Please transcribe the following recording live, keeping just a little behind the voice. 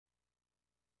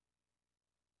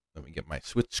me get my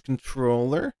Switch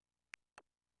controller.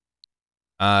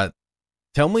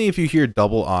 Tell me if you hear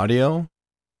double audio.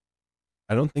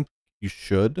 I don't think you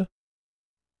should.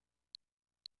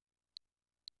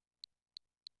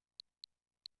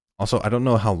 Also, I don't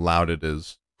know how loud it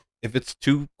is. If it's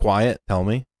too quiet, tell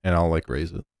me, and I'll like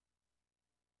raise it.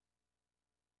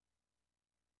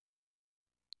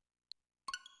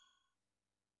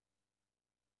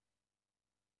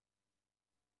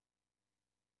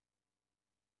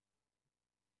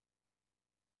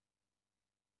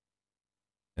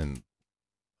 And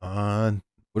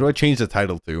what do I change the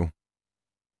title to?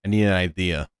 I need an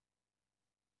idea.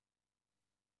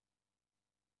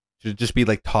 Should it just be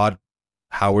like Todd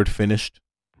Howard finished?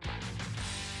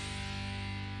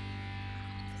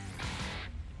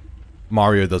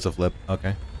 Mario does a flip.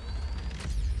 Okay.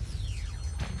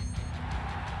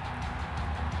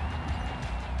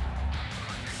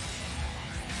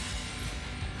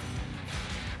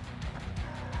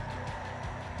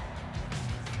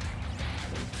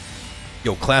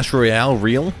 Yo, Clash Royale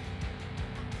real?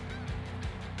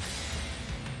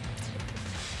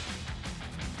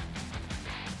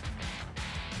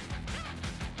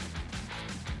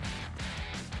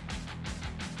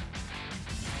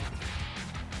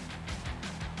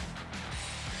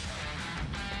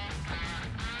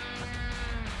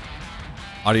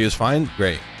 Audio is fine?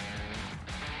 Great.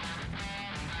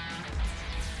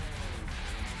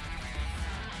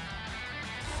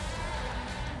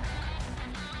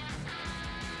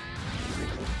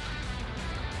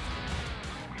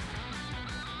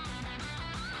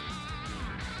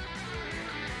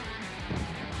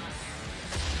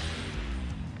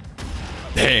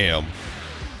 Damn.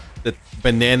 The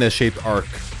banana-shaped arc.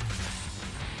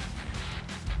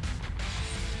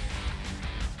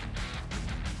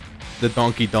 The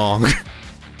donkey dong.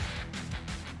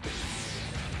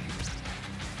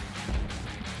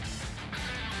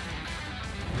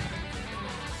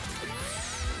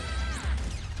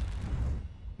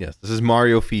 Yes, this is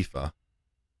Mario FIFA.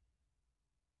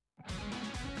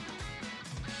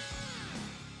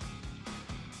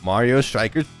 Mario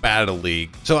Strikers Battle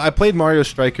League. So I played Mario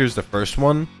Strikers, the first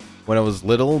one, when I was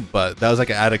little, but that was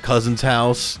like at a cousin's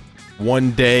house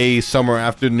one day, summer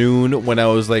afternoon, when I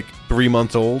was like 3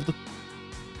 months old.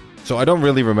 So I don't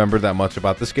really remember that much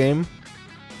about this game.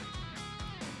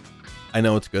 I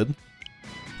know it's good.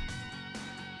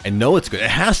 I know it's good. It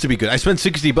has to be good. I spent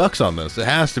 60 bucks on this. It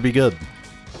has to be good.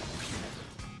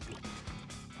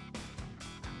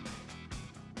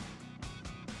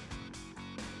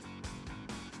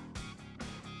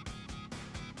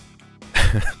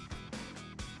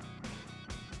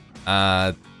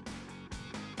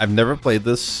 I've never played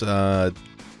this. I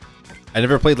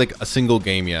never played like a single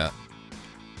game yet.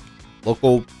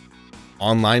 Local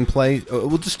online play.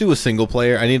 We'll just do a single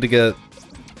player. I need to get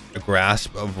a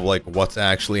grasp of like what's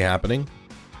actually happening.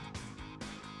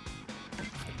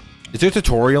 Is there a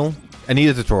tutorial? I need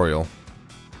a tutorial.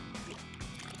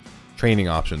 Training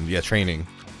options. Yeah, training.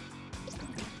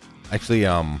 Actually,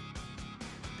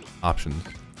 options.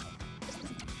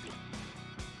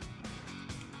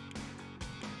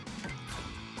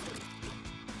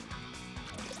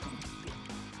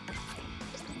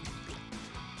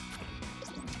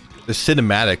 The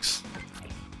cinematics.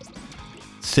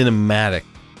 Cinematic.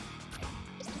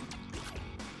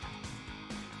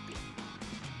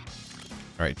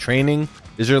 Alright, training.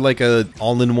 Is there like a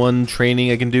all-in-one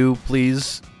training I can do,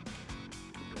 please?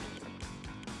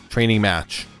 Training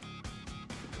match.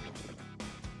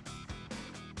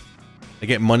 I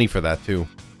get money for that too.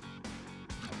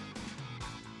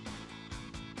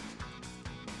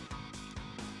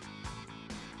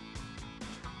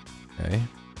 Okay.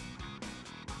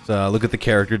 So look at the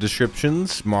character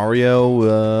descriptions.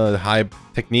 Mario, high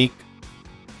technique,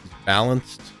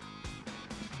 balanced.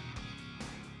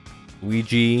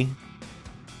 Luigi,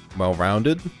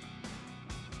 well-rounded.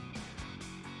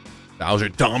 Bowser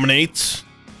dominates.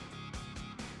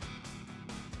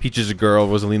 Peach is a girl.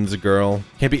 Rosalina's a girl.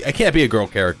 I can't be a girl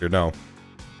character. No.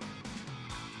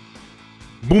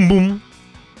 Boom boom.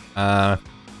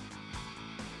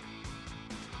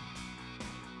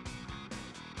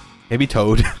 Maybe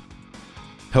Toad.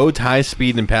 Toad's high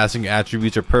speed and passing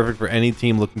attributes are perfect for any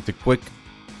team looking to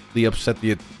quickly upset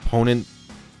the opponent.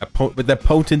 With that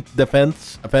potent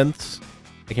defense. Offense.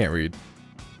 I can't read.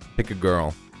 Pick a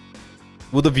girl.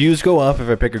 Will the views go up if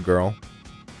I pick a girl?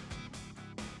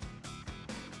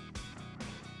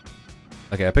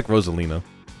 Okay, I pick Rosalina.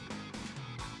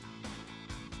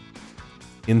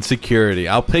 Insecurity.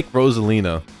 I'll pick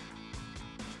Rosalina.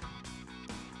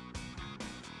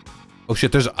 Oh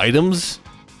shit, there's items?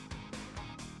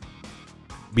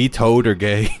 Be Toad or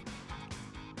gay.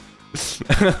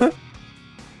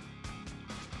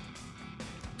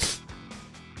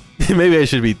 Maybe I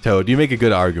should be Toad. You make a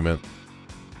good argument.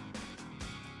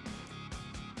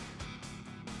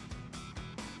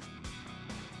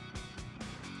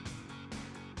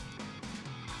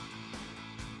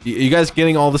 You guys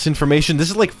getting all this information? This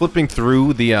is like flipping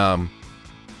through the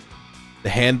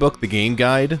handbook, the game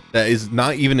guide, that is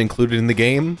not even included in the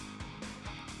game.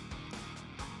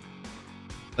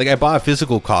 Like, I bought a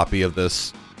physical copy of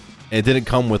this, and it didn't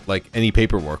come with, like, any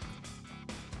paperwork.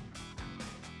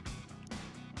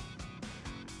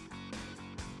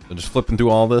 So just flipping through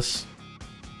all this.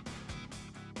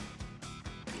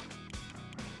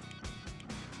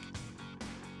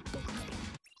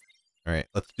 Alright,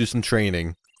 let's do some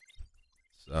training.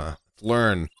 Let's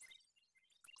learn.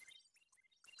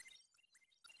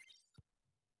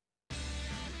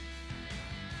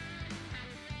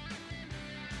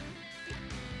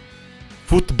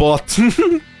 Football.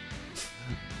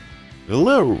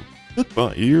 Hello, Football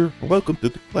here. Welcome to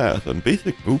the class on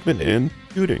basic movement and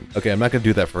shooting. Okay, I'm not gonna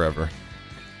do that forever.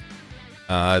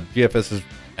 GFS has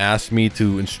asked me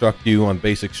to instruct you on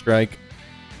basic strike.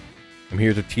 I'm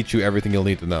here to teach you everything you'll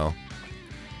need to know.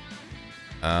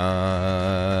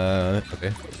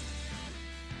 Okay.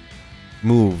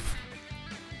 Move.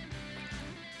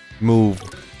 Move.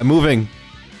 I'm moving.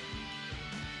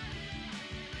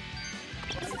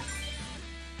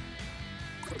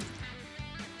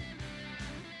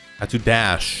 How to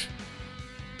dash.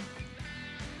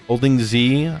 Holding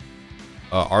Z.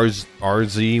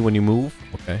 RZ when you move.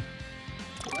 Okay.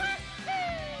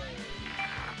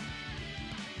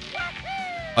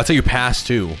 I'll tell you pass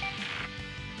too.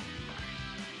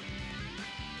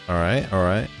 Alright,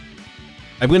 alright.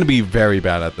 I'm gonna be very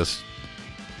bad at this,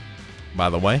 by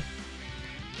the way.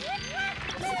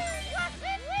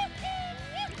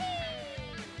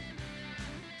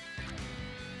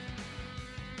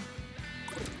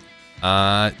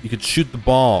 You could shoot the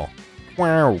ball.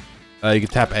 Wow. You can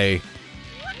tap A.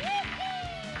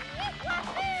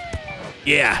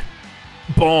 Yeah.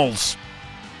 Balls.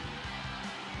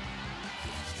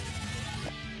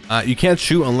 You can't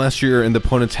shoot unless you're in the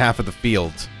opponent's half of the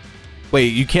field.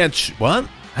 Wait, you can't what?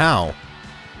 How?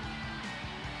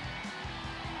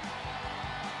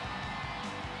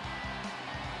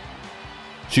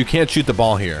 So you can't shoot the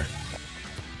ball here.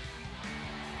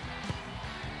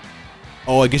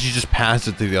 Oh, I guess you just pass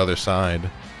it to the other side.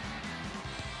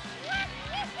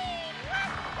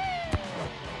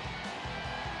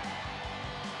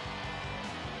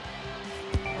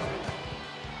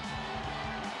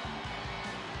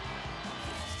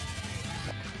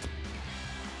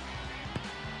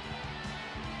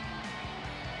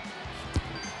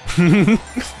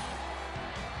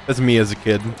 That's me as a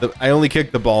kid. I only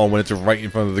kick the ball when it's right in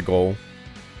front of the goal.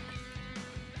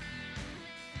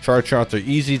 Charge shots are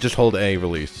easy, just hold A,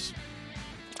 release.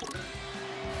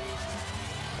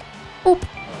 Boop.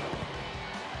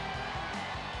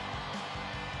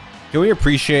 Can we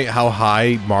appreciate how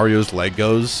high Mario's leg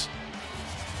goes?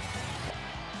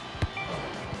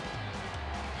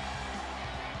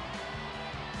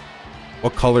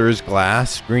 What color is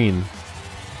glass? Green.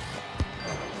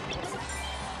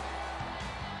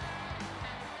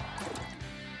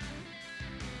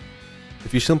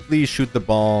 If you simply shoot the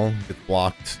ball, it's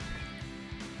blocked.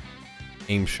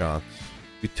 Aim shots.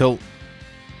 If you tilt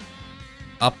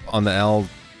up on the L,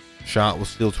 shot will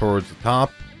steal towards the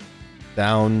top.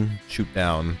 Down, shoot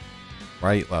down.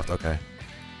 Right, left, okay.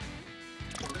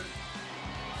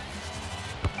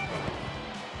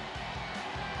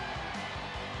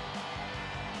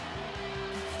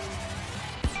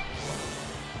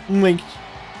 Link.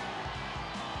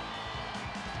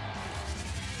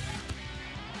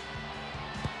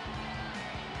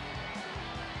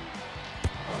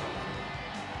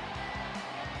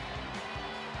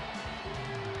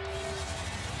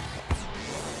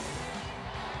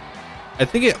 I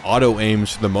think it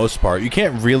auto-aims for the most part. You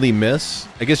can't really miss.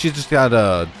 I guess you just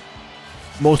gotta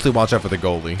mostly watch out for the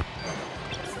goalie.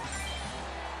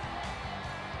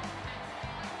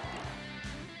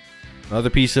 Another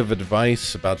piece of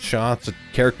advice about shots. A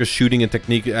character's shooting and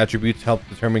technique attributes help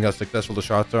determine how successful the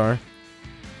shots are.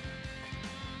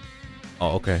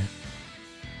 Oh, okay.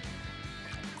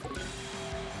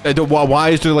 Why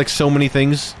is there like so many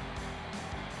things?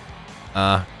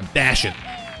 I'm dashing.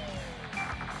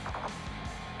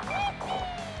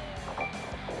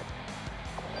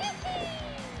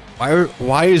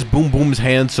 Why is Boom Boom's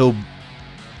hand so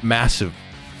massive?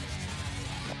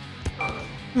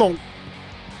 No.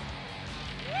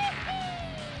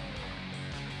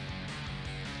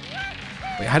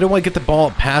 Wait, how do I get the ball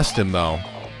past him though?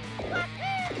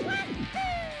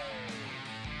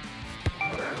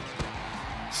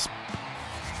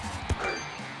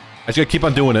 I just gotta keep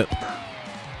on doing it.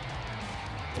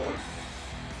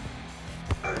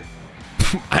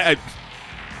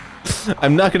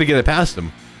 I'm not gonna get it past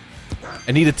him.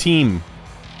 I need a team.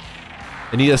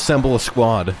 I need to assemble a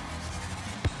squad.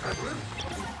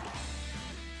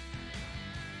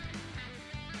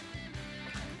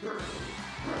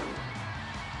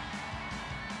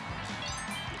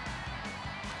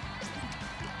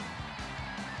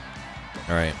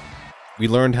 Alright. We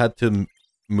learned how to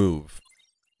move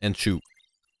and shoot.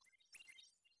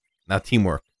 Now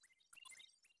teamwork.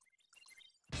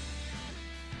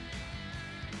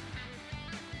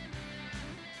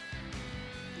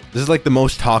 This is like the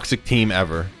most toxic team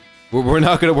ever. We're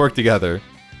not gonna work together.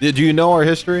 Do you know our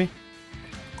history?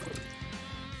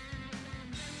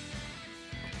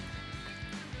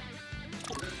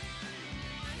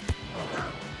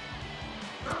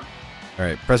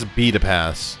 Alright, press B to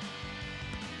pass.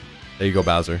 There you go,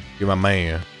 Bowser. You're my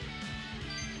man.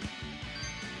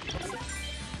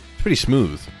 It's pretty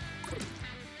smooth.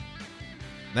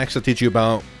 Next, I'll teach you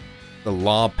about the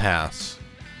law pass.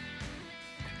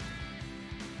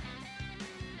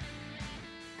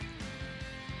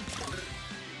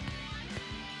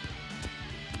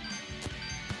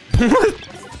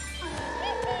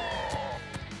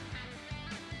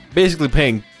 Basically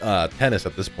playing tennis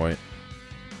at this point.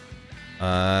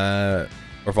 Or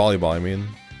volleyball, I mean.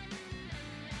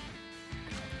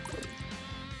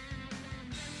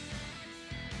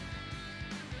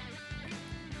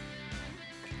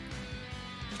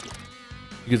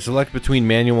 You can select between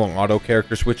manual and auto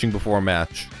character switching before a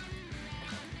match.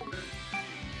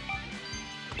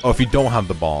 Oh, if you don't have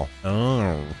the ball.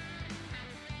 Oh.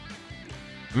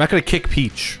 I'm not gonna kick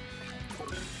Peach.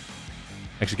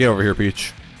 Actually, get over here,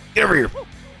 Peach. Get over here!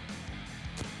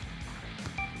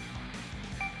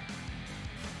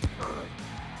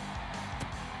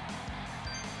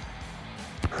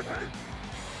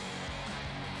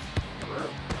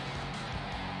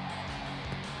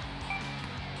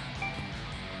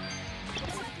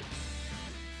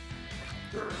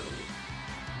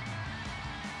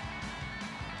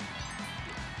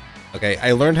 Okay,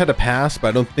 I learned how to pass, but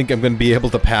I don't think I'm going to be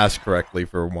able to pass correctly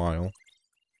for a while.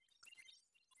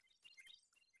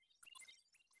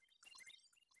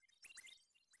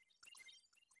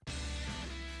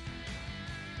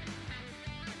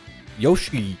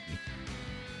 Yoshi!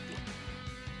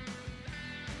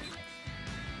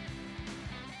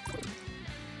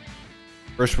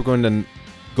 First, we're going to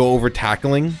go over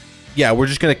tackling. Yeah, we're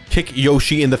just going to kick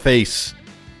Yoshi in the face.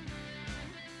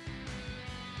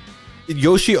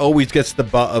 Yoshi always gets the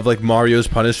butt of, like, Mario's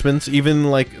punishments.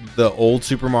 Even, like, the old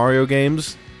Super Mario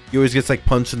games, he always gets, like,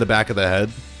 punched in the back of the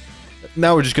head.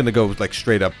 Now we're just gonna go, like,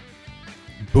 straight up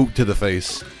boot to the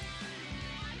face.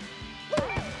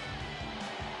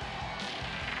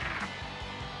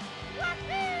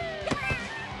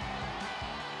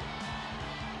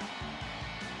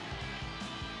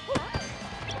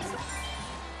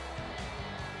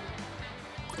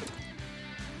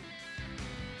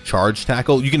 Charge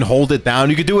tackle. You can hold it down.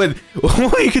 You can do it.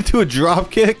 You can do a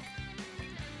drop kick.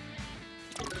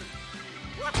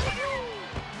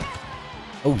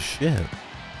 Oh shit.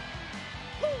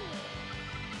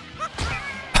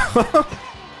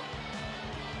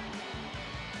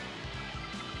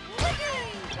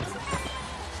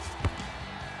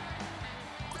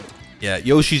 Yeah,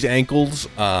 Yoshi's ankles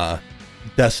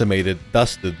decimated,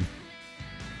 dusted.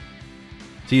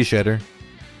 See you, Shedder.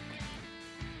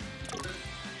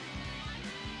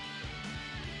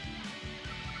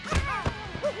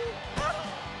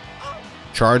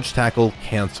 Charge tackle,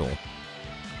 cancel.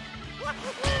 How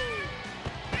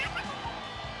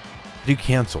do you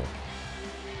cancel?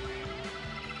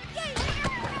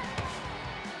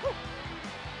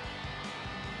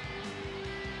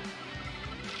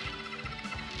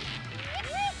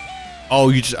 Oh,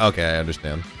 you just... Okay, I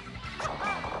understand.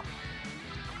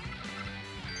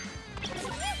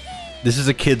 This is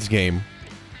a kid's game.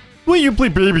 Why you play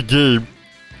baby game?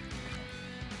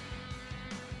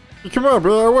 Hey, come on,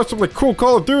 bro. I want some like cool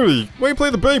Call of Duty. Why you play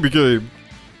the baby game?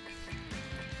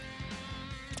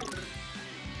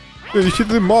 Yeah, you see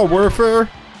the Modern Warfare?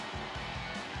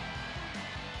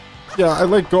 Yeah, I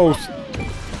like Ghost.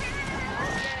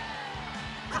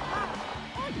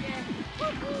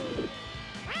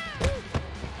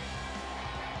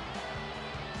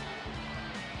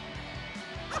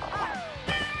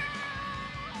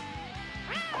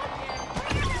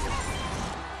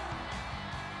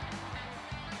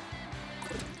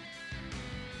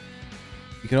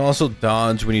 You can also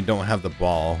dodge when you don't have the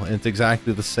ball, and it's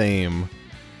exactly the same.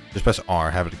 Just press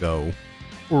R, have it go.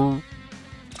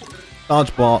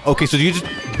 Dodge ball. Okay, so you just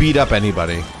beat up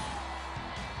anybody.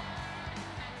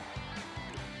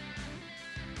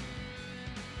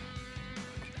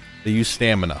 They use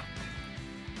stamina.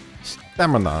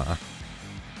 Stamina.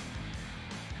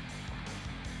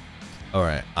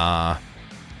 Alright, ow!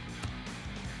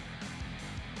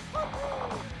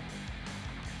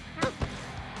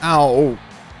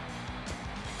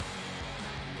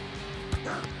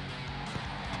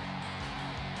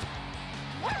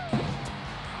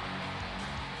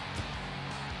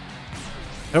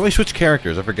 How do we switch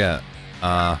characters? I forget.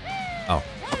 Oh.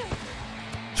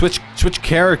 Switch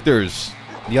characters!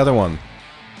 The other one.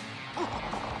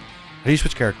 How do you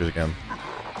switch characters again?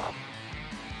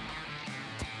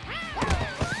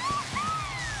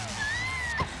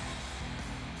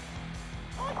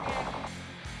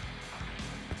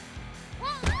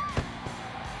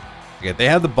 Okay, they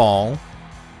have the ball.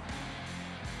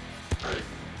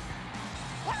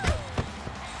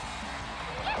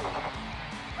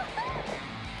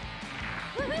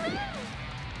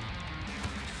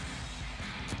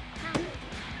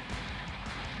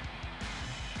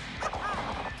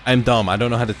 I'm dumb. I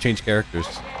don't know how to change characters.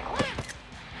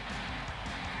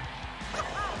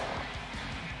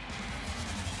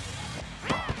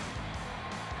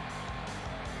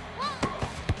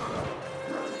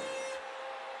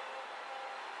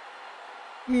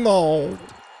 No.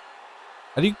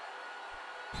 How do you...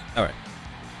 Alright.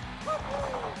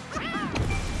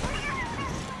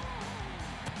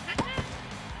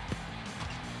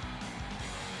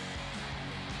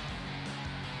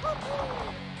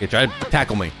 Okay, try to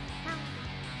tackle me.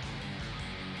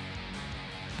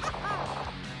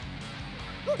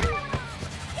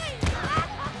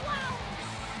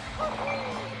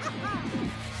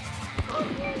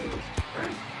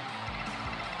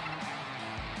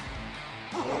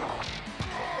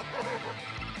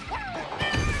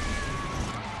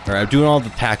 Alright, I'm doing all the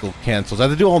tackle cancels. I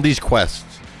have to do all these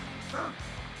quests.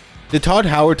 Did Todd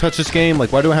Howard touch this game?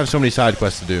 Like, why do I have so many side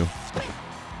quests to do?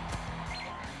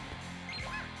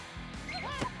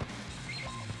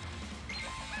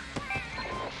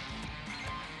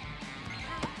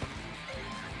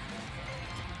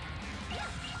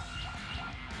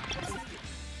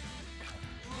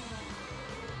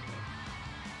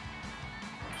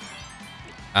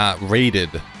 Raided.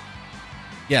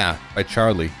 Yeah, by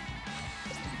Charlie.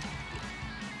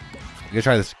 I'm gonna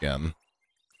try this again.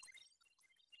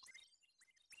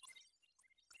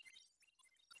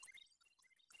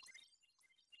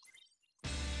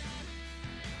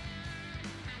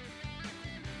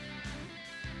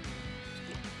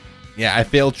 Yeah, I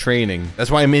failed training.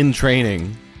 That's why I'm in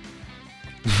training.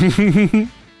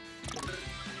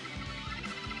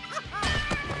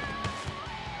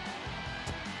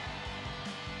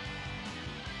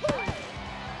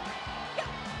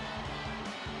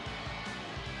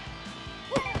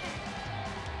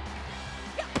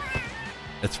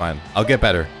 It's fine. I'll get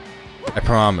better. I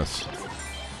promise.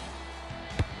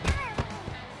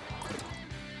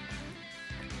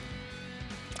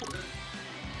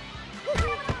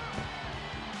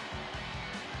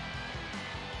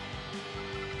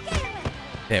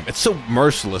 Damn, it's so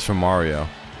merciless from Mario.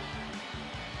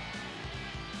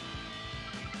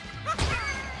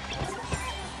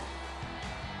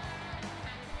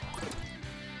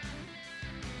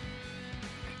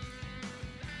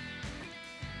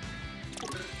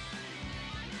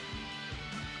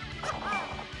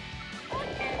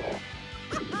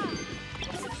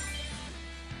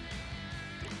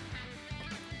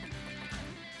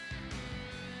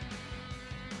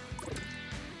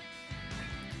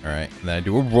 Alright, and then I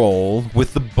do a roll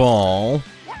with the ball.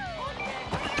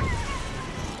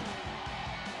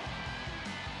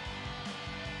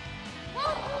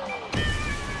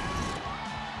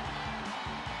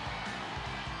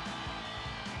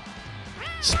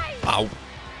 Ow.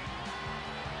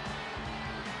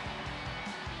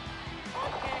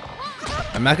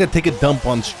 I'm not gonna take a dump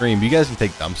on stream. You guys can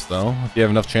take dumps though, if you have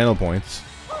enough channel points.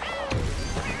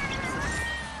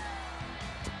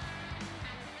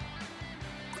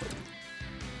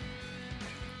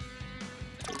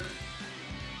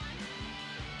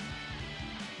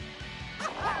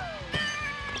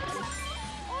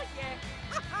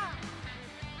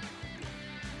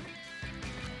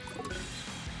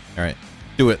 Alright.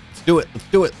 Do it. Let's do it. Let's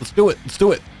do it. Let's do it. Let's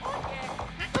do it.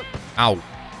 Ow.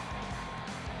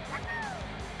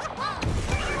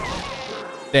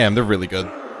 Damn, they're really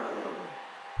good.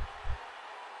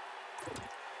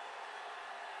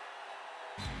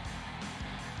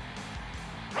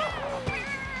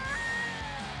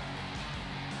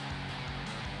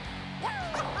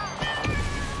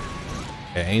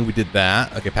 Okay, we did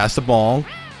that. Okay, pass the ball.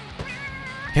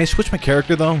 Can I switch my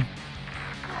character though?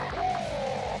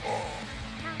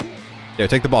 There,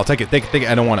 take the ball. Take it. Take it. Take it.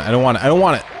 I don't want it. I don't want it. I don't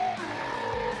want it.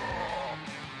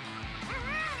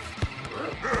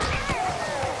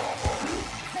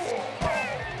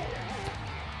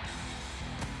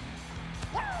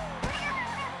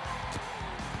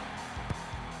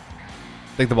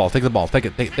 Take the ball. Take the ball. Take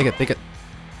it. Take it. Take it.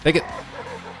 Take it.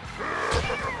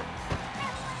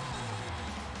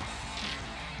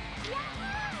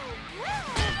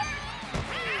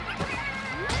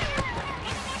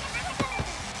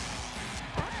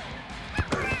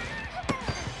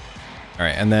 All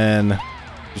right, and then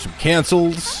do some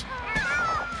cancels.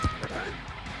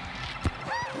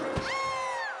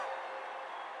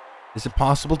 Is it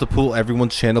possible to pool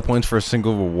everyone's channel points for a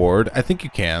single reward? I think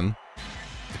you can.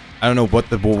 I don't know what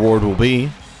the reward will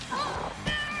be.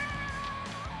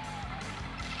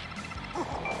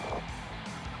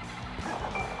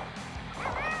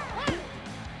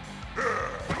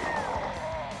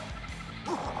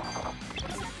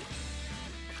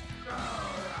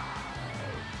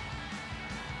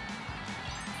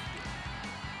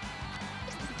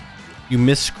 You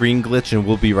missed screen glitch and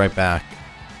we'll be right back.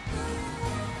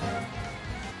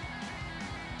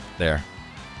 There.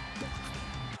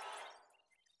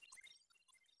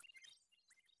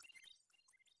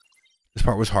 This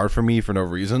part was hard for me for no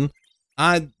reason.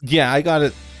 Yeah, I got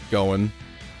it going.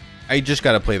 I just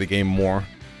gotta play the game more.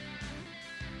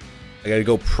 I gotta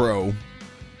go pro.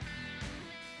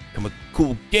 Become a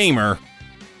cool gamer.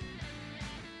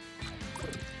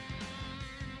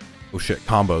 Oh shit,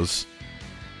 combos.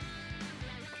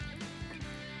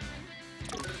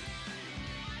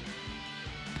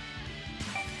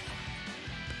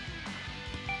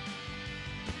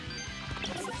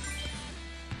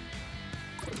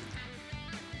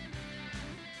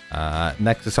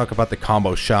 Next, let's talk about the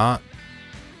combo shot.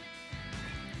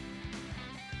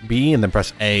 B and then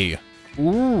press A.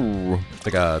 Ooh, it's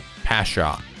like a pass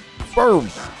shot. Boom.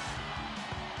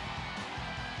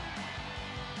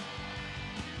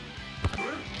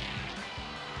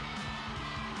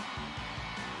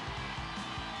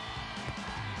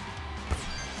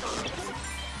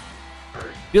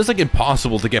 Feels like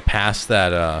impossible to get past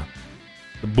that,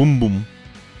 the boom boom.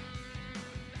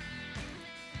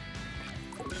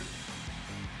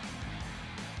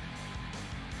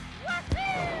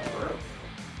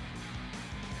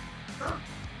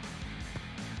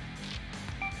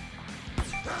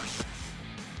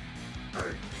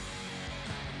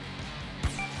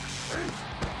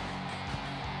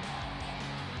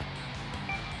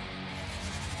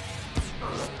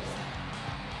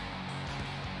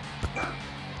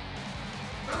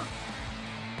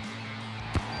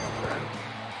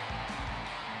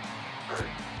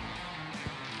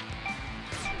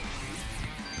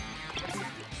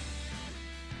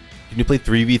 Can you play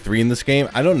 3v3 in this game?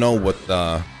 I don't know what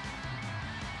the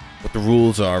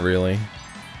rules are really.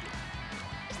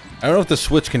 I don't know if the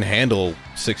Switch can handle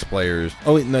 6 players.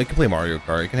 Oh wait, no, it can play Mario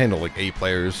Kart. It can handle like 8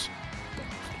 players.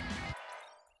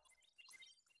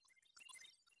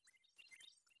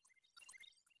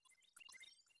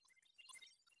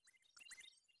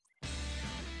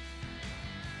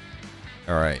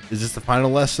 All right, is this the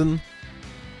final lesson?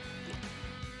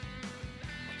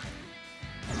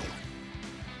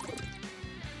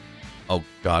 Oh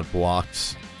god,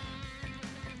 blocks.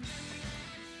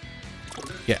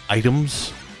 Get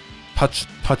items. Touch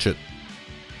it.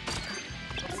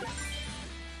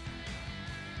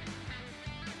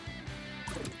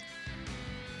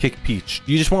 Kick Peach.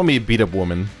 You just want me to beat up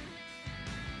woman.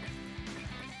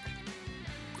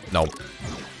 No.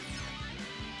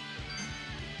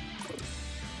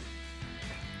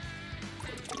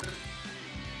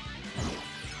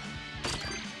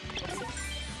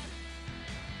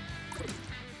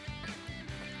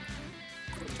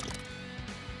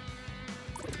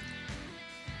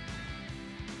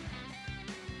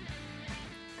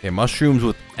 Okay, mushrooms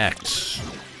with X.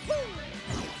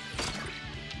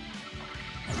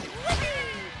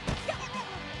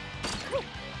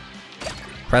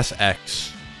 Press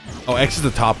X. Oh, X is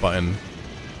the top button.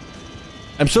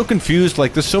 I'm so confused,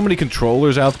 like, there's so many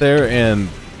controllers out there, and...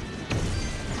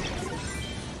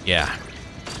 yeah.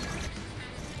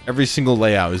 Every single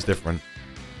layout is different.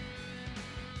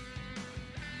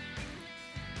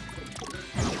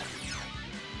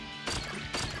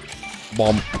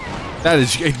 Bomb. That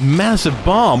is a massive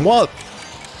bomb. What?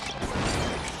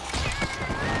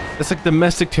 That's like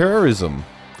domestic terrorism.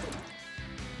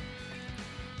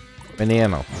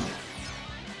 Banana.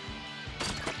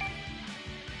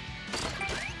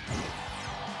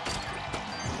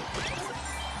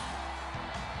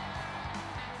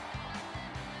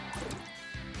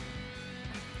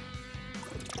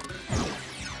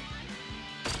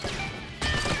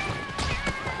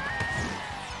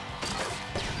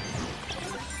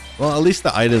 Well, at least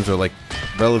the items are, like,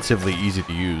 relatively easy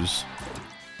to use.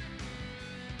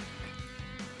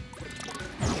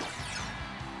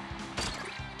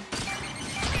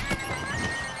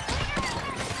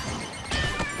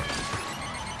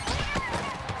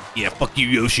 Yeah, fuck you,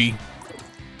 Yoshi.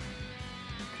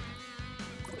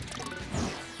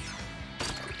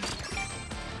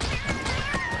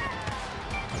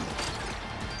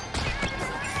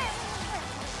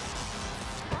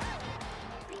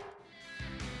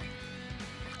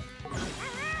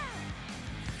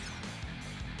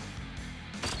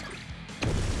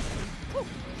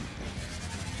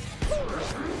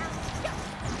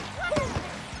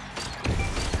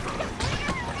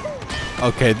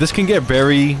 Okay, this can get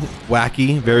very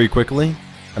wacky very quickly.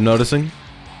 I'm noticing.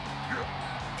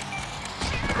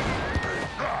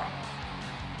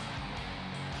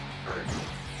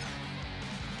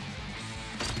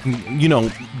 You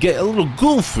know, get a little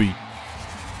goofy.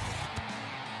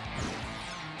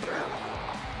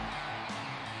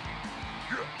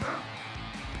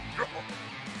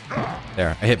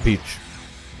 There, I hit Peach.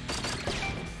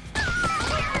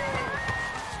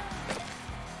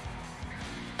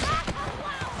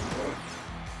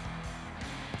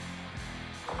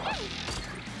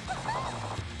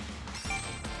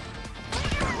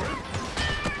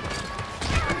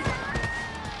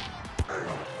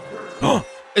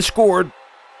 I scored.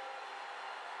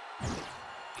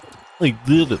 I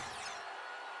did it.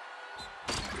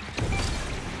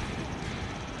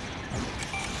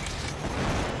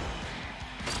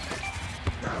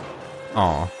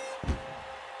 Aw.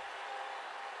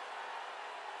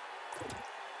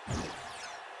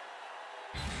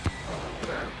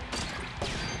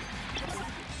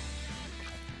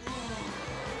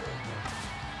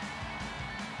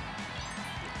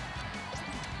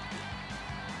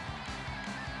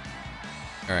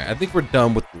 Alright, I think we're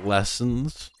done with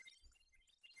lessons.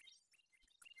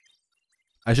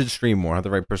 I should stream more. I have the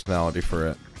right personality for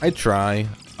it. I try.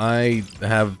 I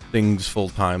have things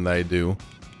full-time that I do.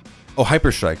 Oh,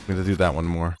 Hyper Strike. We need to do that one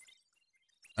more.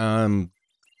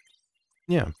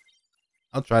 Yeah.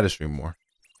 I'll try to stream more.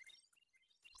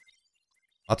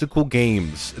 Lots of cool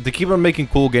games. If they keep on making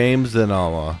cool games, then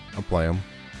I'll play them.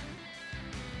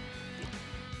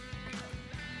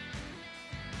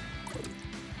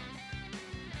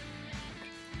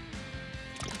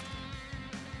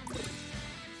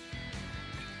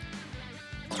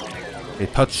 A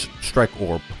touch strike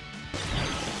orb.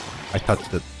 I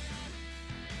touched it.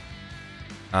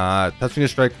 Touching a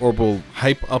strike orb will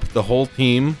hype up the whole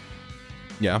team.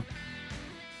 Yeah.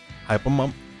 Hype them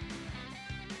up.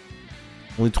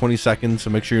 Only 20 seconds, so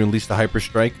make sure you unleash the hyper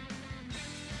strike.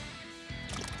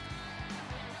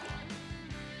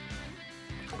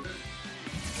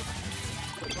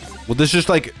 Will this just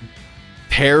like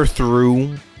tear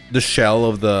through the shell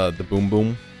of the boom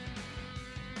boom?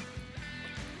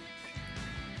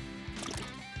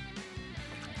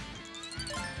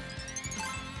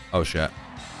 Oh shit.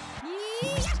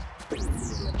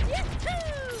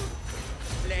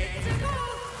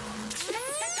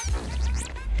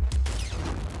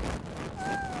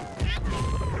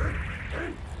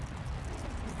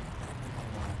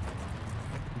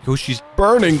 Yoshi's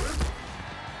burning.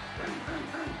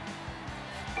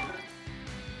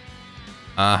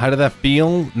 How did that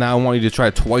feel? Now I want you to try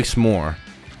it twice more.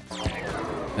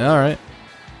 All right.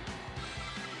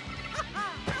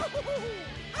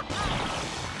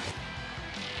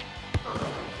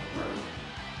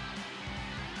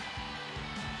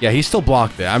 Yeah, he still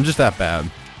blocked it. I'm just that bad.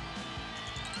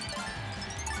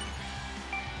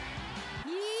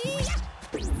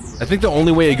 I think the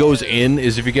only way it goes in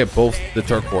is if you get both the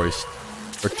turquoise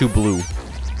or two blue.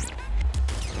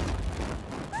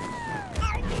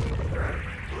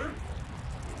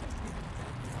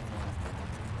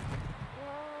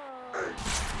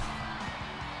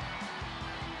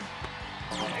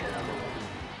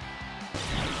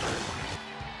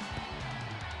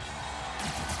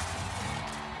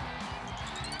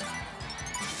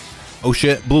 Oh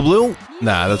shit, blue blue?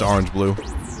 Nah, that's orange blue.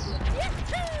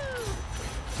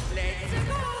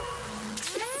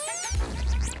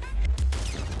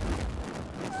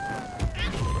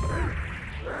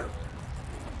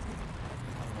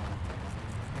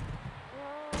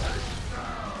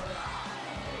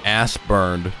 Ass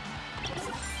burned.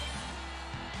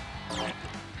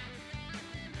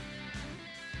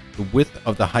 The width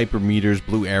of the hypermeter's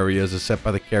blue areas is set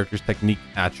by the character's technique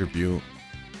attribute.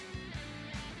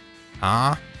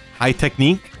 Huh? High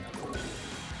technique?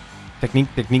 Technique.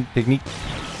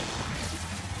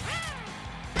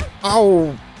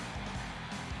 Oh!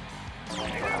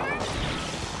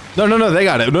 No, they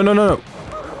got it. No.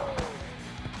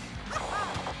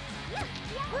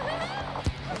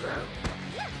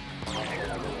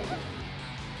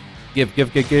 Give.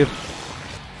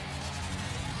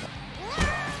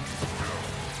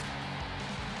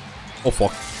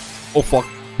 Oh fuck.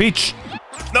 Peach!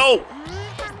 No!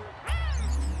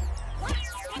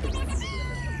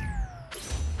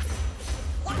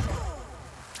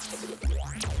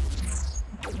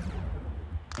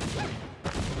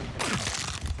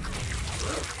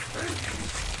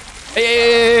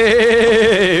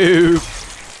 Hey!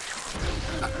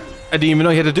 I didn't even know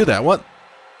you had to do that. What?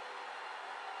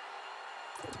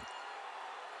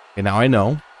 Okay, now I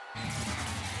know.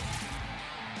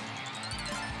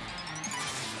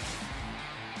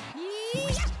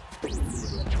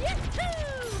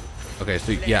 Okay,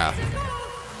 so yeah.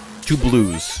 2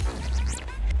 blues.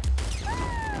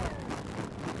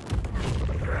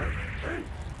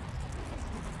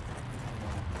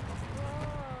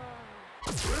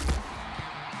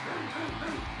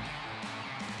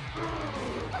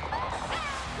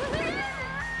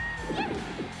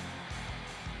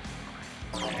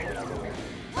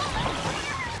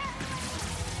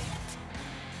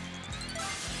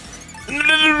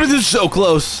 This is so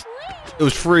close. It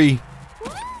was free.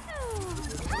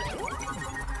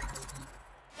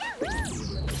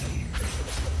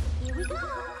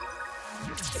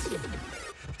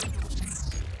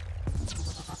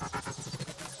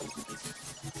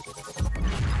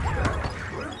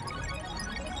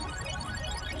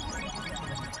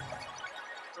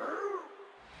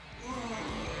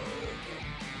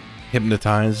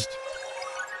 Hypnotized.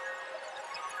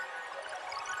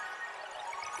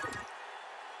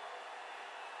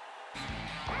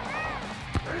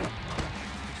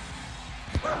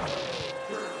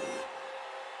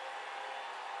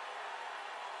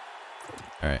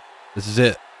 All right, this is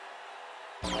it.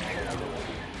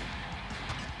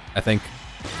 I think.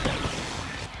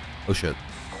 Oh shit.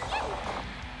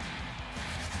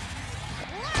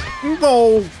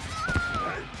 No.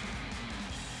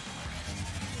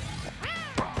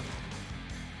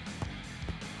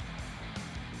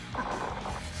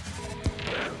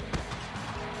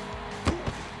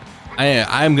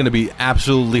 I am gonna be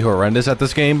absolutely horrendous at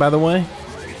this game, by the way.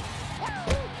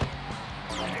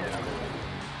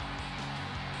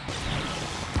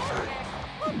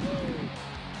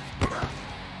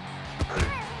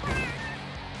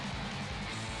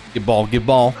 Get ball, get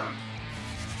ball.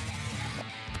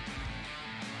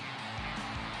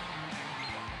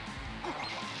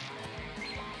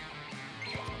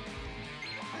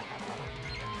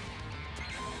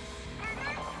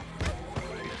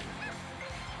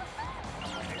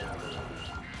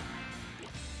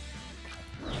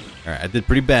 Alright, I did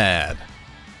pretty bad.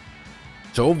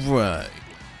 It's alright.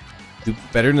 Do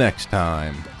better next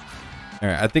time.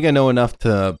 Alright, I think I know enough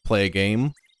to play a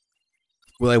game.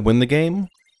 Will I win the game?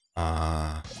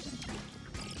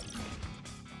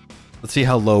 Let's see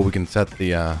how low we can set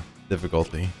the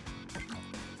difficulty.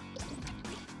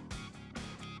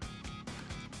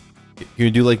 Can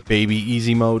you do like baby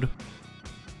easy mode?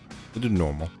 We'll do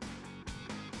normal.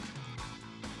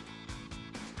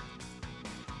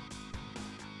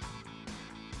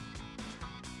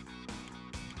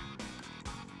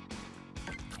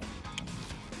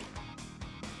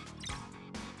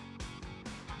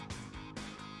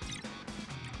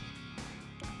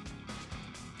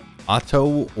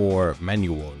 Auto or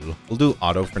manual? We'll do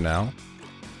auto for now.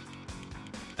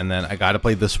 And then I gotta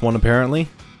play this one apparently.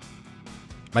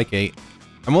 Mike 8.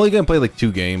 I'm only gonna play like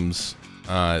 2 games.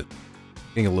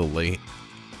 Getting a little late.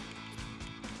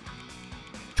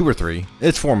 2 or 3.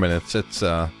 It's 4 minutes. It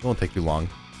won't take too long.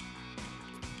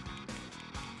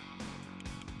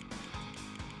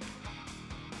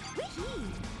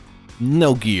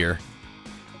 No gear.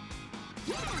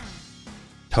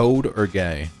 Toad or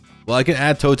gay? Well, I can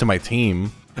add Toad to my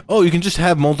team. Oh, you can just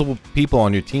have multiple people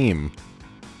on your team.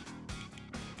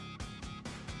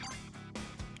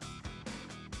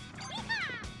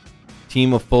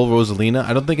 Team of full Rosalina?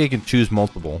 I don't think I can choose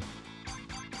multiple.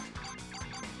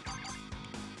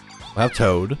 We'll have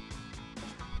Toad.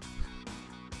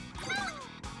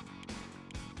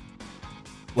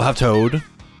 We'll have Toad. And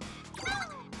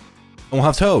we'll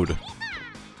have Toad.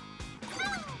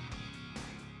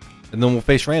 And then we'll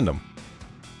face random.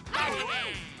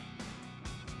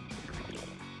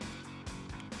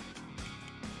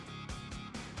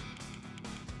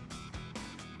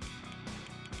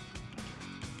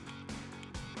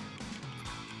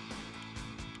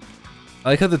 I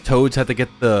like how the Toads had to get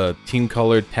the team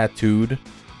color tattooed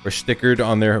or stickered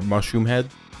on their mushroom head.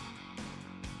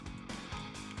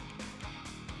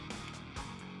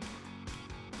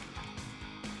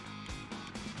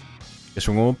 Guess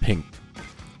we're going pink.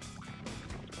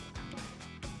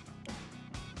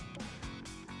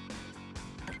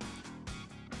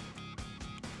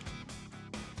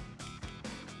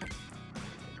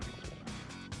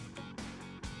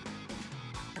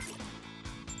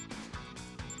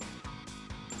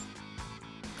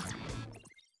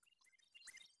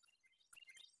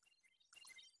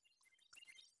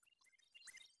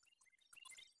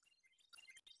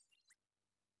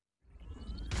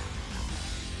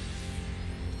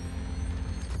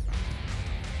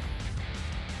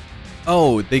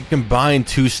 Oh, they combine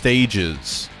 2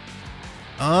 stages.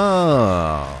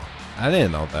 Oh, I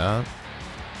didn't know that.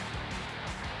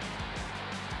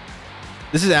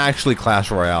 This is actually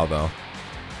Clash Royale, though.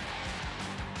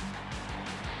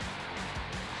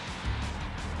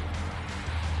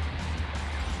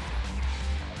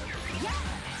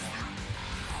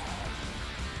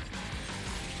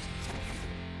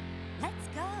 Let's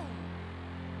go.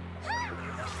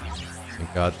 Oh my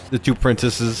God, the 2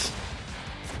 princesses.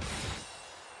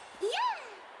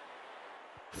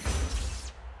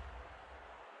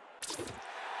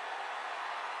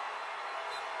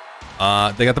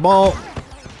 They got the ball.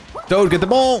 Toad, get the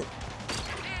ball.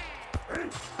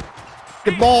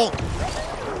 Get the ball.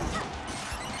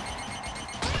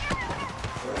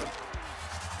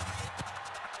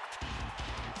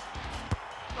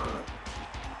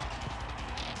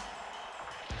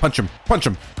 Punch him. Punch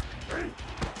him.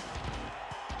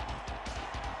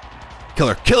 Kill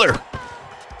her. Kill her.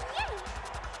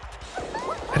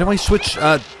 How do I switch?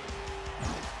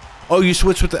 Oh, you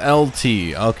switch with the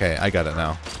LT. Okay, I got it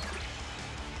now.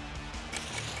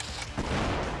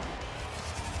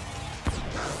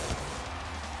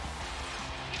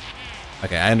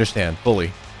 Okay, I understand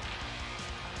fully.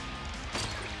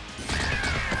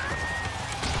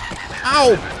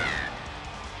 Ow!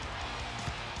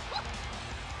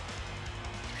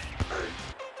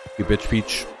 You bitch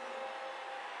peach.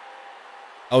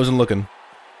 I wasn't looking.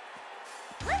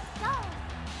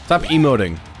 Stop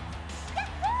emoting.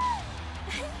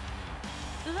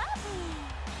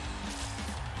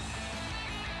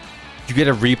 You get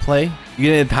a replay? You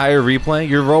get an entire replay?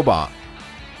 You're a robot.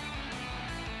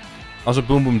 Also,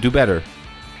 Boom Boom, do better.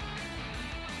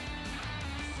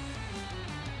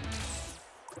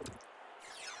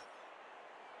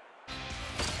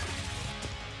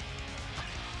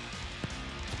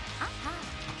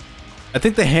 I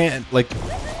think the hand, like,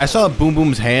 I saw Boom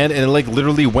Boom's hand and it, like,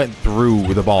 literally went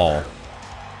through the ball.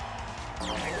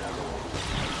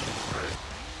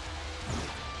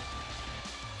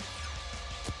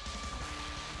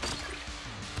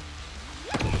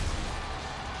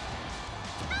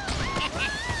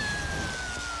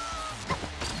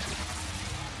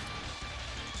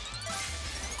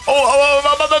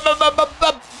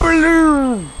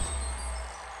 Blue.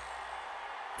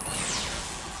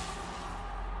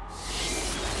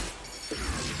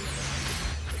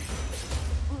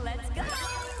 Let's go.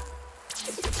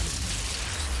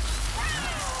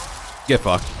 Get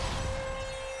fucked.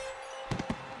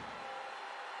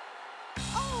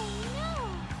 Oh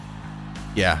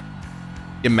no. Yeah.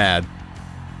 Get mad.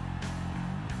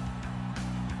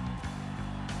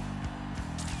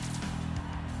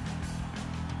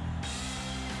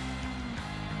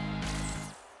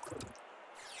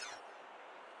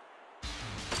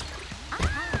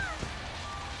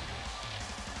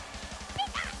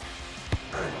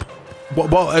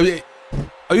 Well, I mean,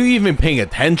 are you even paying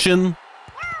attention?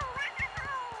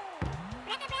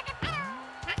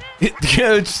 I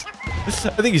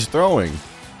think he's throwing.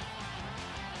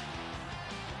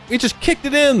 He just kicked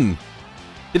it in.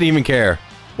 Didn't even care.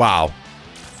 Wow.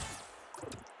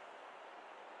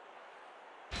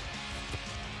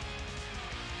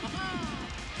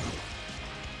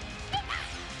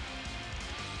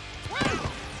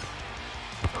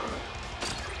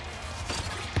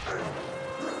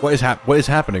 What is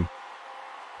happening?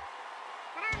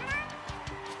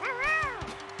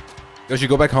 Yoshi,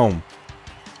 go back home.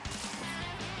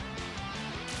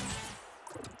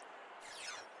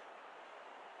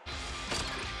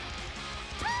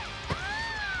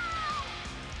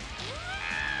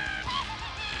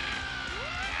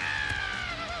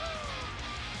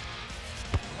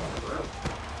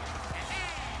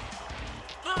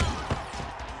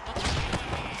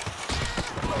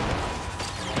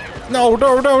 No,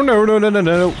 no, no, no, no, no, no,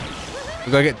 no.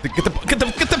 We gotta get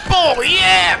the ball,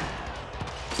 yeah!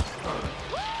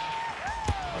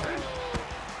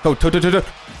 Go, kick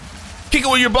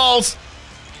it with your balls!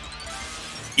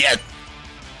 Yes!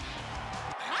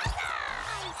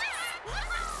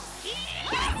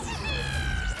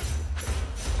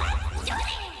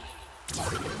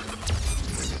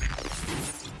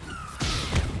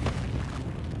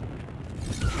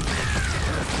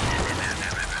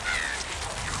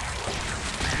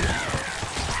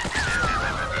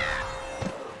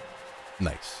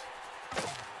 Nice.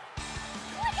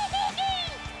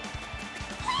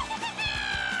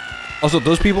 Also,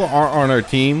 those people aren't on our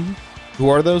team. Who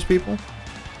are those people?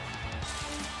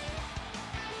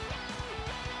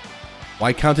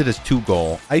 Why count it as 2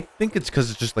 goal? I think it's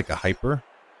because it's just like a hyper.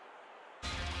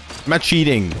 I'm not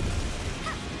cheating.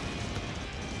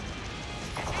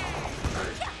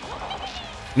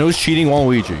 No cheating,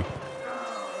 Waluigi.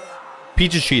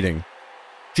 Peach is cheating.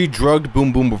 She drugged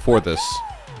Boom Boom before this.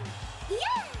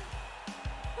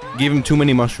 Gave him too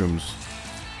many mushrooms.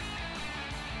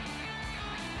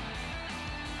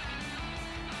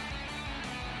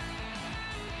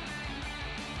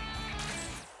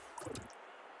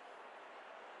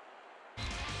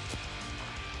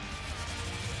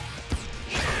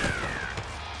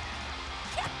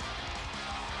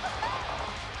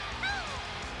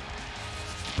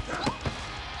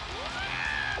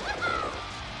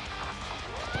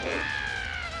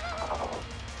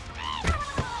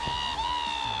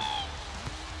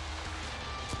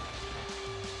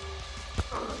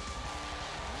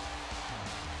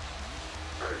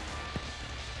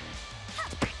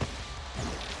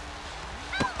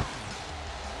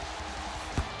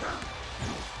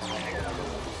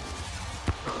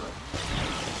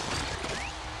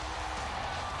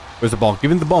 Where's the ball? Give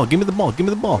me the ball. Give me the ball. Give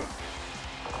me the ball.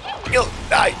 Yo,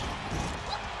 die.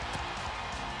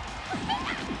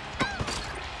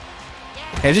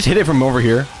 Can I just hit it from over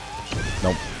here?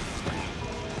 Nope.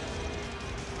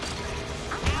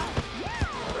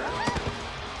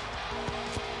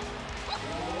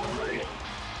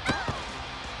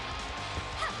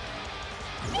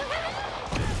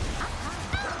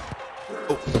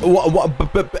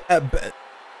 What?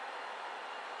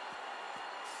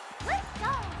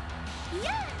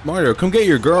 Mario, come get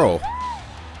your girl.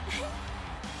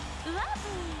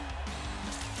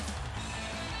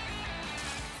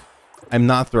 I'm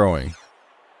not throwing.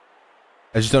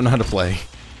 I just don't know how to play.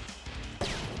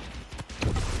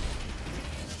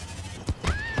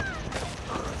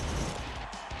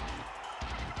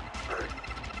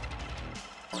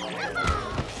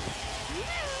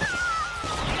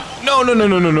 No, no, no,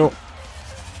 no, no, no.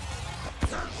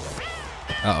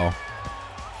 Uh-oh.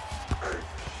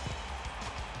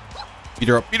 Beat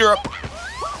her up, beat her up.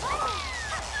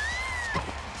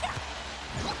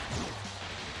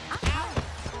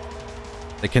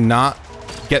 They cannot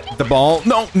get the ball.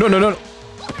 No, no, no, no.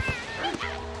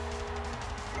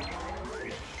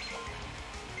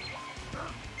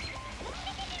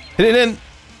 Hit it in.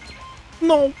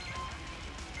 No.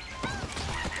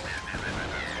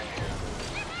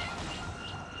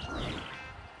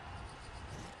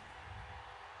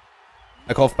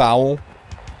 I call foul.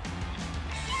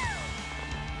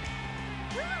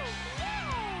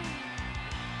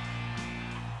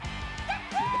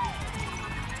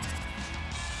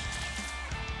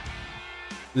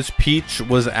 This Peach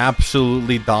was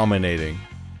absolutely dominating.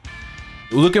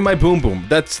 Look at my Boom Boom.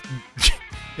 That's...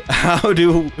 How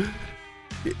do...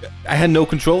 I had no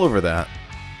control over that.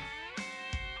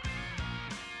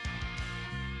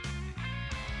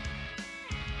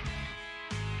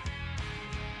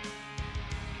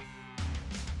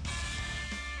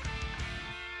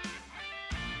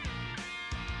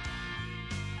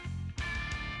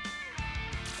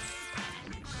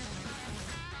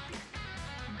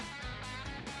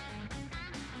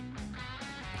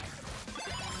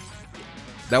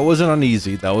 That wasn't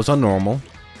uneasy. That was unnormal.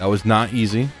 That was not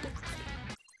easy.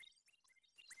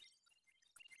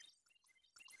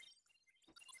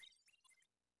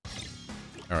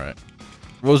 Alright.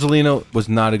 Rosalina was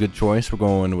not a good choice. We're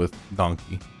going with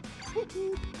Donkey.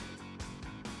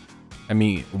 I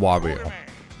mean, Wario.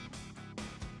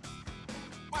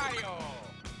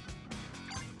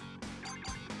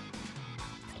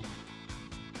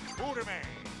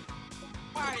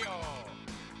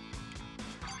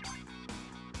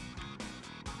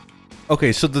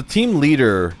 Okay, so the team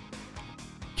leader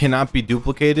cannot be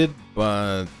duplicated,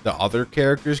 but the other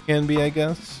characters can be, I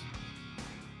guess.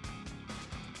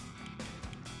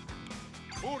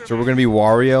 So we're gonna be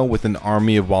Wario with an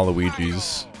army of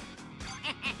Waluigis.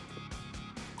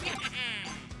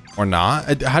 Or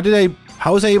not?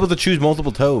 How was I able to choose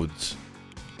multiple Toads?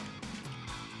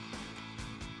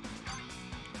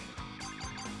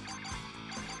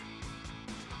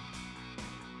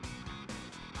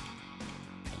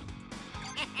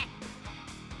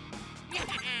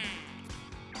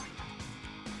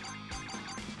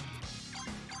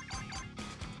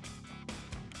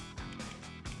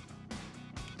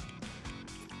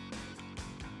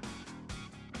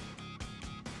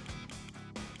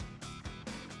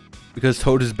 Because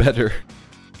Toad is better.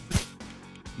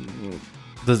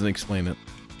 Doesn't explain it.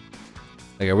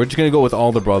 Okay, we're just gonna go with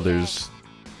all the brothers.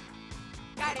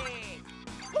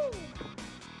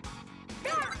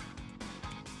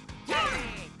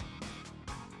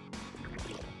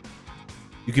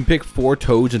 You can pick 4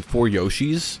 Toads and 4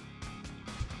 Yoshis.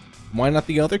 Why not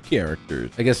the other characters?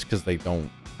 I guess because they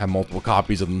don't have multiple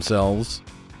copies of themselves.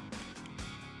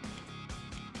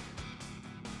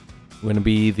 We're gonna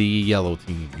be the yellow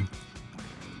team.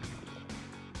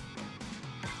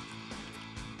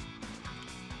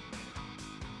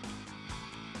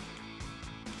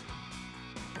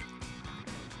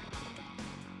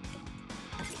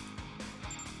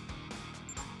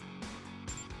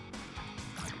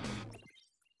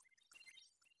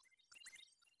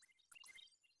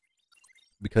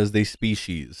 because they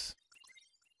species.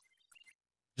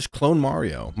 Just clone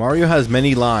Mario. Mario has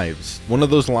many lives. One of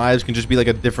those lives can just be like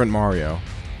a different Mario.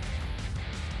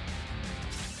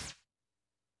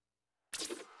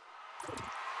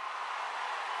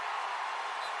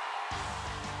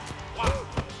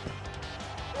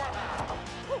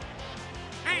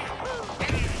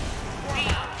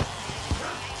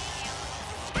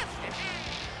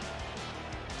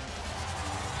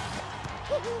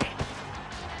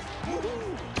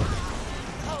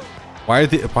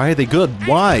 Why are they good?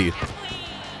 Why?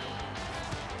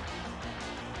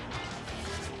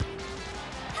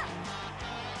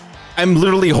 I'm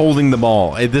literally holding the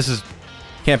ball. This is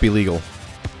can't be legal.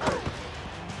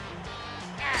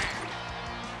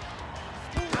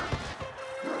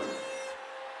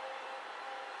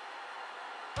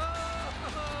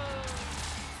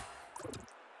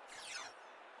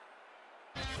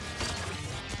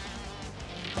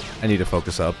 I need to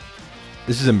focus up.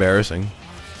 This is embarrassing.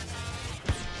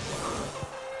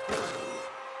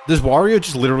 Does Wario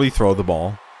just literally throw the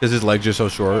ball? Because his legs are so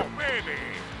short?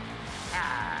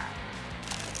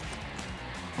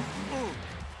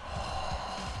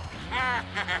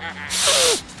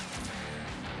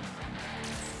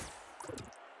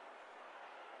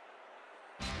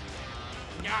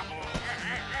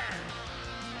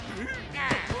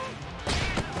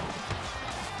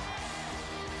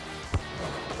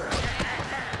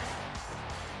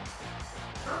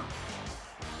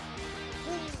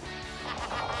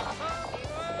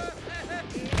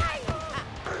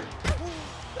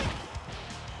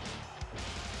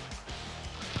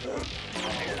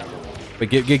 But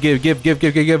give.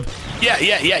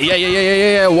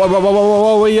 Yeah.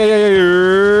 Whoa,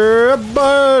 yeah,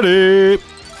 buddy.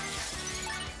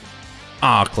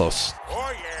 Ah, close.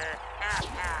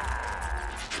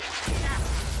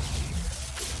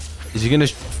 Is he gonna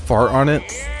fart on it?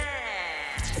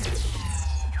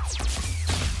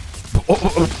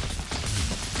 Oh.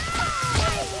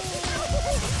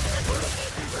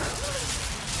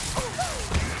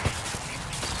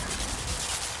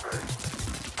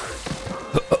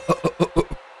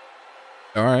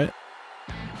 All right.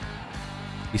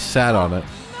 He sat on it.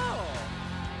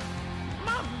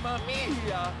 Mamma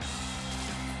mia!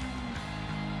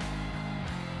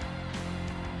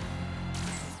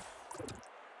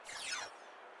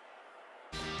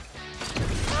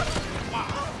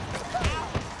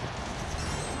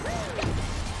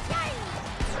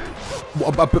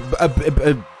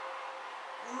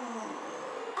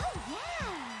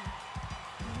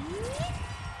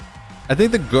 I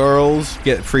think the girls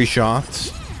get free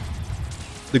shots.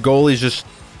 The goalies just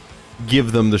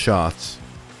give them the shots.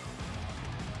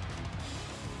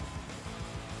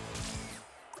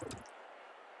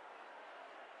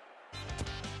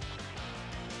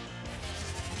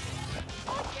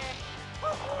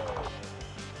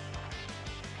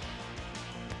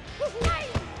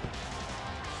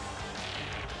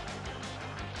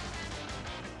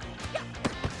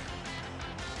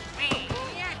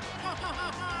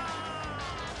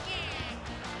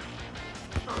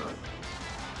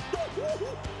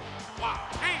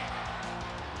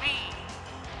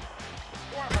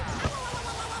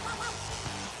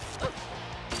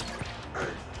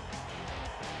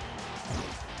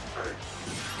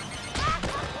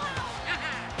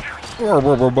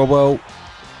 Whoa.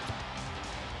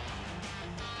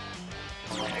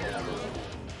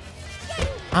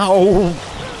 Ow!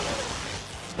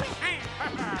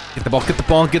 Get the ball,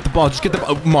 just get the ball.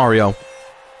 Oh, Mario.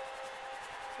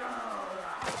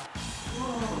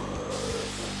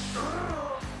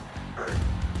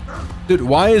 Dude,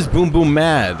 why is Boom Boom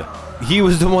mad? He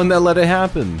was the one that let it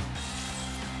happen.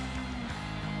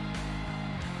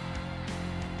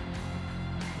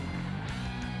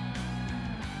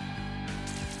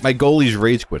 My goalie's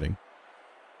rage quitting.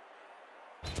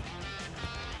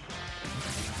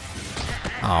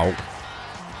 Ow.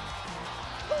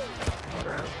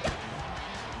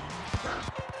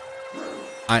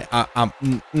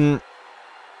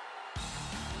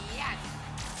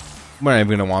 We're not even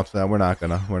gonna watch that. We're not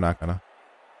gonna.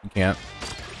 You can't.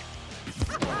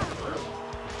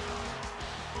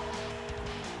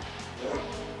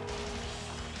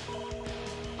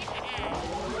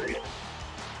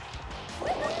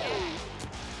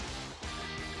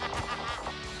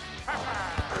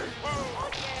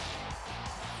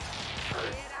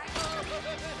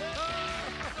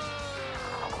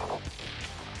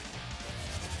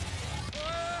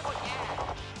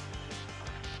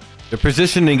 The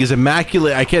positioning is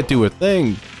immaculate. I can't do a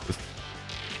thing.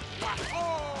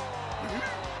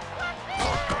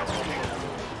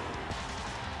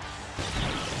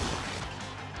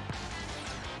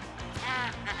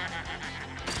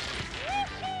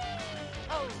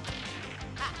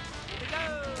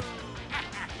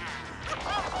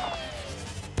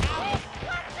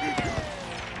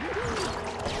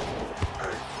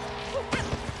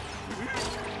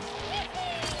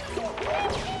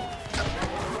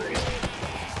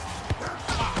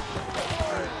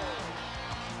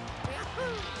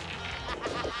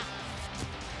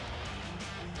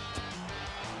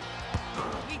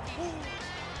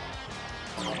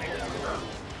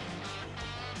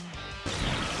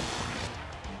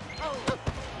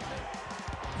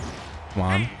 Come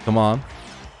on, come on.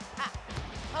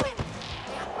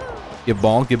 Get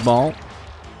ball, get ball.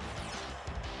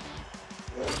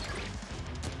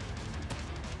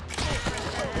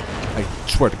 I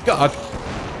swear to God.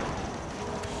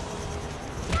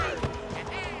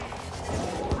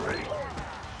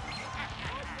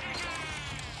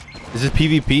 Is this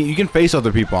PvP? You can face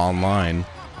other people online.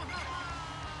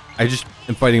 I just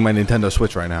am fighting my Nintendo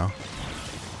Switch right now.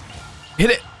 Hit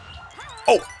it!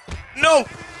 Oh! No!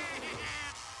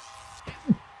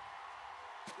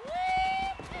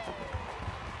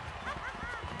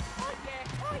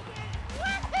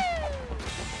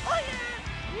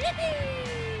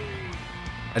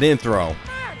 I didn't throw.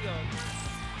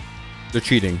 They're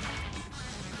cheating.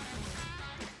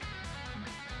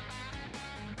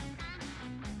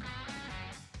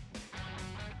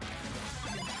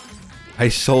 I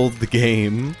sold the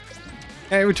game.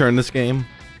 I returned this game.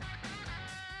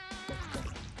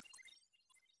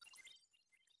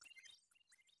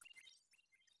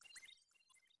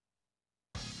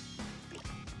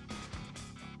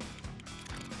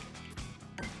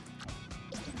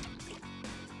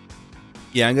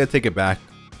 Yeah, I'm gonna take it back.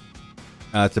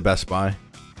 It's a Best Buy.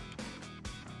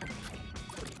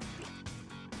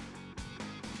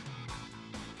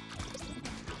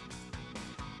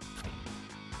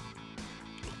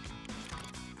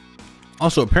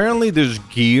 Also, apparently there's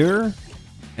gear,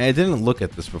 and I didn't look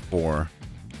at this before.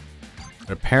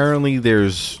 But apparently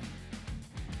there's...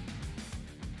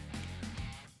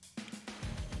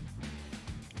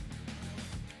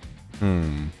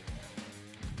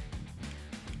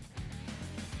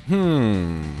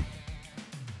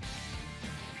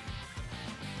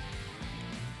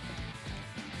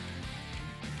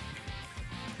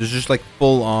 There's just like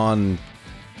full on,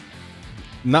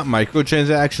 not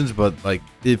microtransactions, but like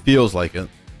it feels like it.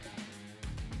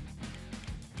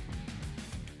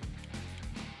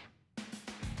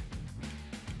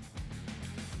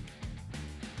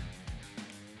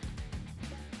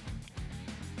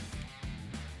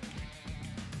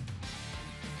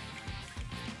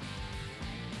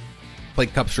 Play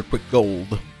cups for quick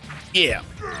gold. Yeah.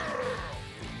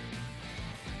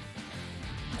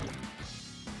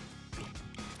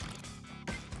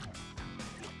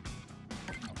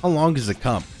 How long is the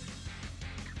cup?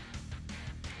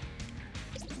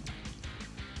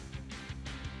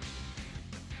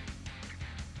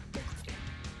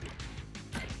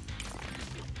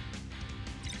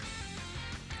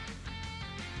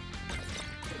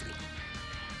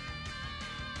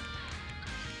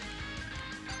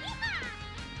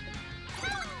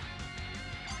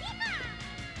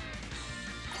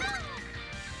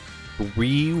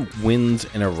 Three wins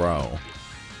in a row.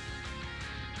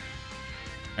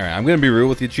 Alright, I'm gonna be real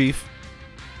with you, Chief.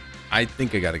 I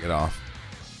think I gotta get off.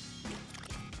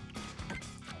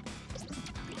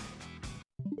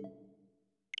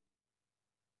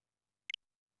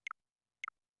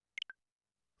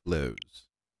 Close.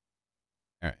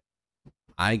 Alright.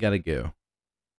 I gotta go.